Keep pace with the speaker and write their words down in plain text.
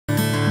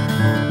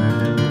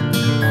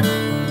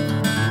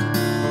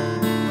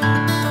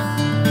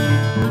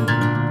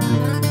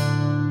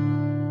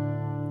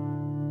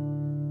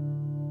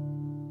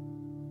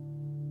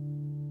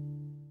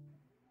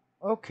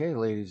Okay,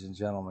 ladies and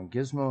gentlemen,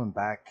 Gizmo and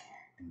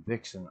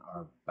Vixen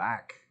are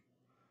back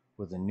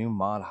with a new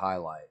mod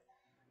highlight.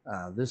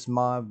 This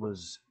mod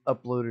was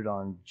uploaded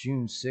on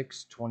June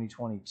 6,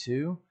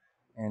 2022,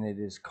 and it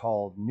is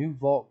called New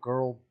Vault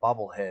Girl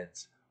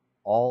Bobbleheads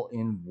All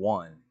in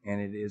One,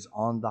 and it is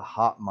on the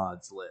Hot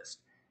Mods list,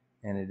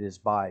 and it is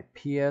by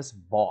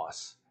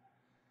PSBoss.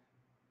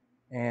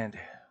 And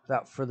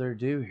without further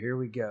ado, here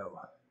we go.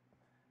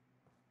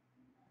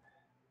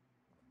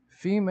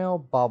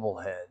 Female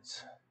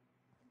Bobbleheads.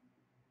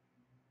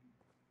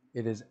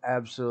 It is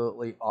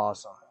absolutely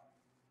awesome.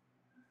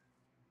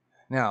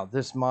 Now,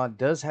 this mod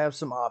does have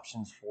some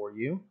options for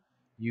you.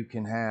 You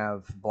can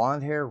have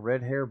blonde hair,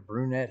 red hair,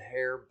 brunette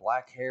hair,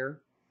 black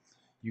hair.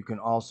 You can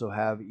also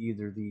have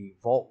either the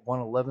Vault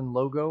 111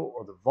 logo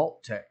or the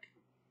Vault Tech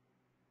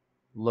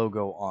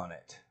logo on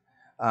it.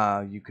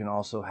 You can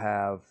also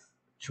have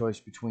choice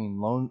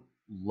between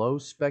low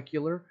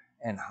specular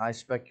and high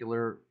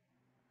specular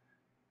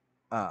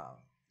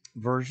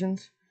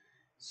versions.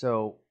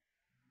 So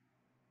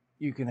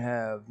you can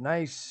have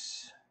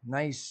nice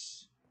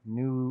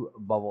new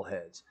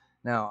Bobbleheads.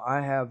 Now I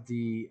have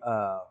the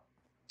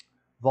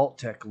Vault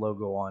Tech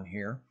logo on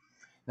here.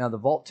 Now the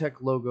Vault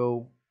Tech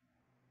logo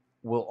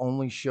will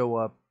only show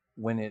up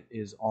when it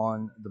is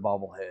on the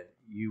Bobblehead.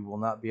 You will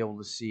not be able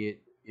to see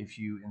it if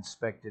you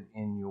inspect it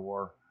in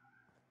your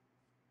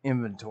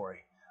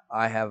inventory.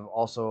 I have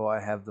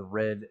the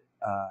red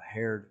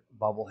haired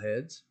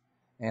Bobbleheads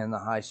and the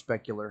high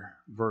specular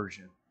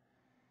version.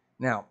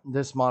 Now,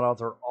 this mod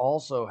author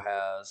also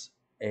has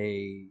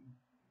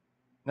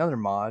another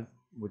mod,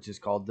 which is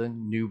called the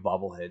New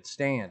Bobblehead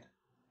Stand.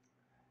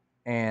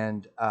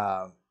 And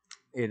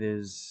it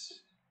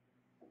is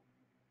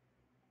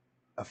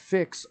a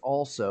fix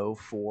also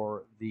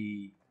for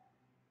the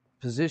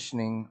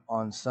positioning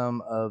on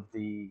some of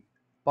the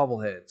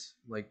Bobbleheads.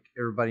 Like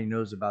everybody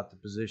knows about the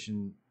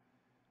position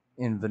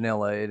in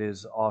vanilla, it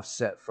is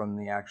offset from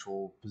the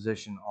actual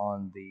position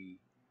on the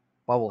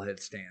Bobblehead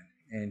stand.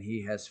 And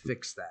he has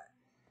fixed that.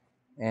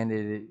 And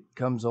it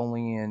comes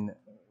only in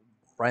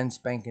brand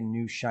spanking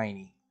new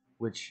shiny,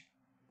 which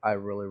I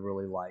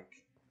really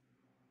like.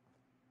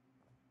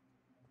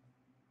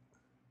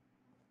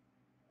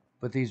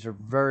 But these are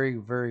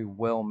very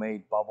well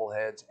made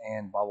Bobbleheads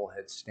and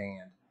Bobblehead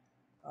stand.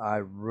 I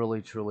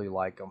really truly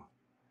like them.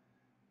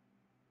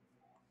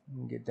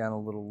 Let me get down a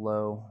little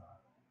low.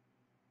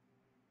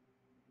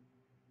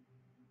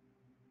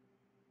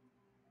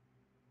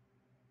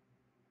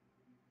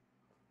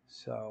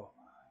 So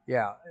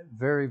yeah,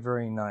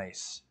 very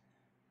nice.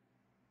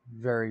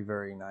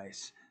 Very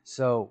nice.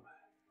 So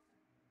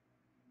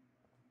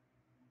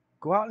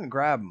go out and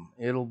grab them.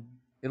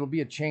 It'll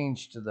be a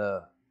change to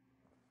the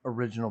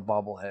original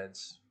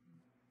Bobbleheads.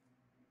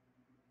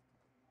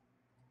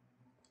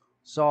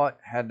 Saw it,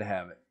 had to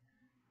have it.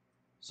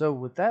 So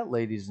with that,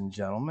 ladies and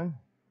gentlemen,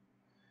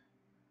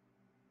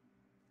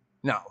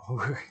 no,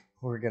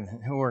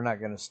 we're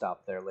not gonna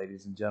stop there,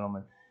 ladies and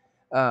gentlemen.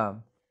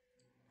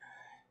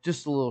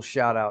 Just a little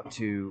shout out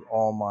to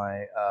all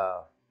my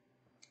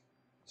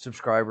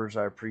subscribers.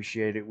 I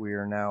appreciate it. We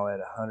are now at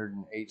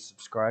 108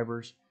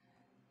 subscribers.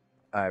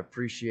 I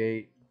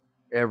appreciate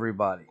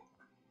everybody,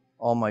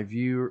 all my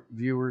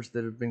viewers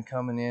that have been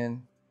coming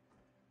in.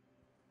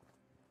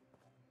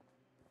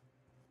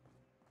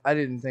 I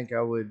didn't think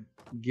I would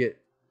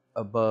get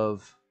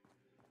above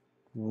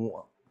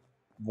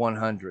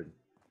 100.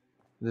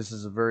 This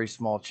is a very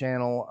small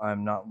channel.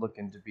 I'm not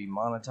looking to be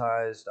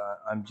monetized.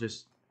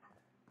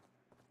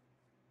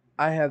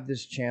 I have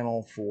this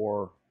channel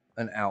for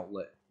an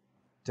outlet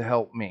to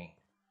help me.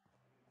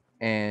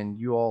 And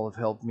you all have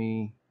helped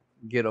me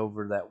get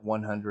over that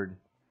 100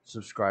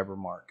 subscriber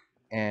mark.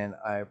 And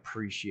I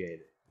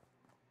appreciate it.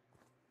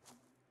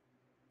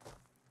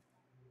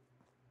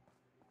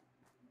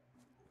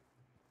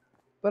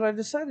 But I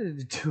decided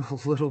to do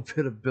a little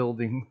bit of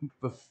building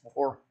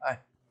before I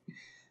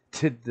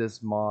did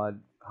this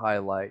mod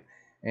highlight.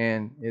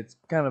 And it's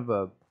kind of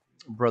a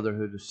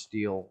Brotherhood of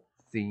Steel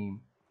theme.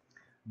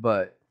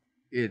 But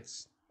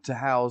it's to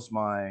house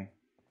my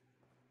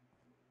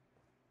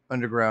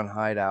underground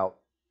hideout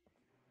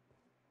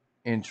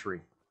entry.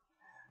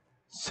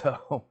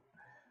 So,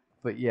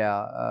 but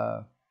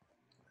yeah,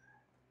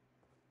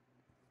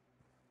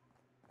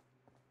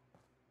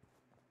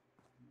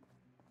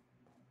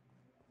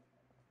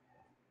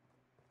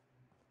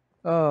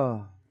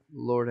 oh,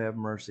 Lord have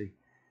mercy.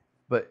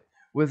 But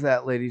with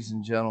that, ladies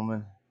and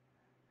gentlemen,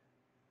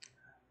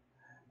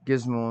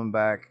 Gizmo and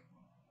Back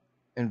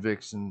and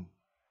Vixen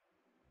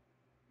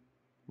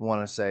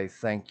want to say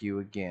thank you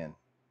again.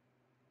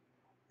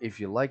 If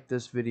you like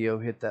this video,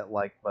 hit that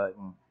like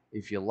button.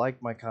 If you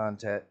like my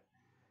content,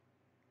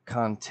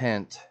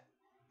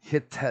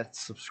 hit that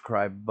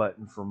subscribe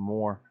button for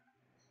more.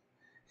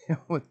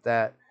 With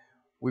that,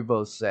 we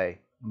both say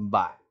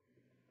bye.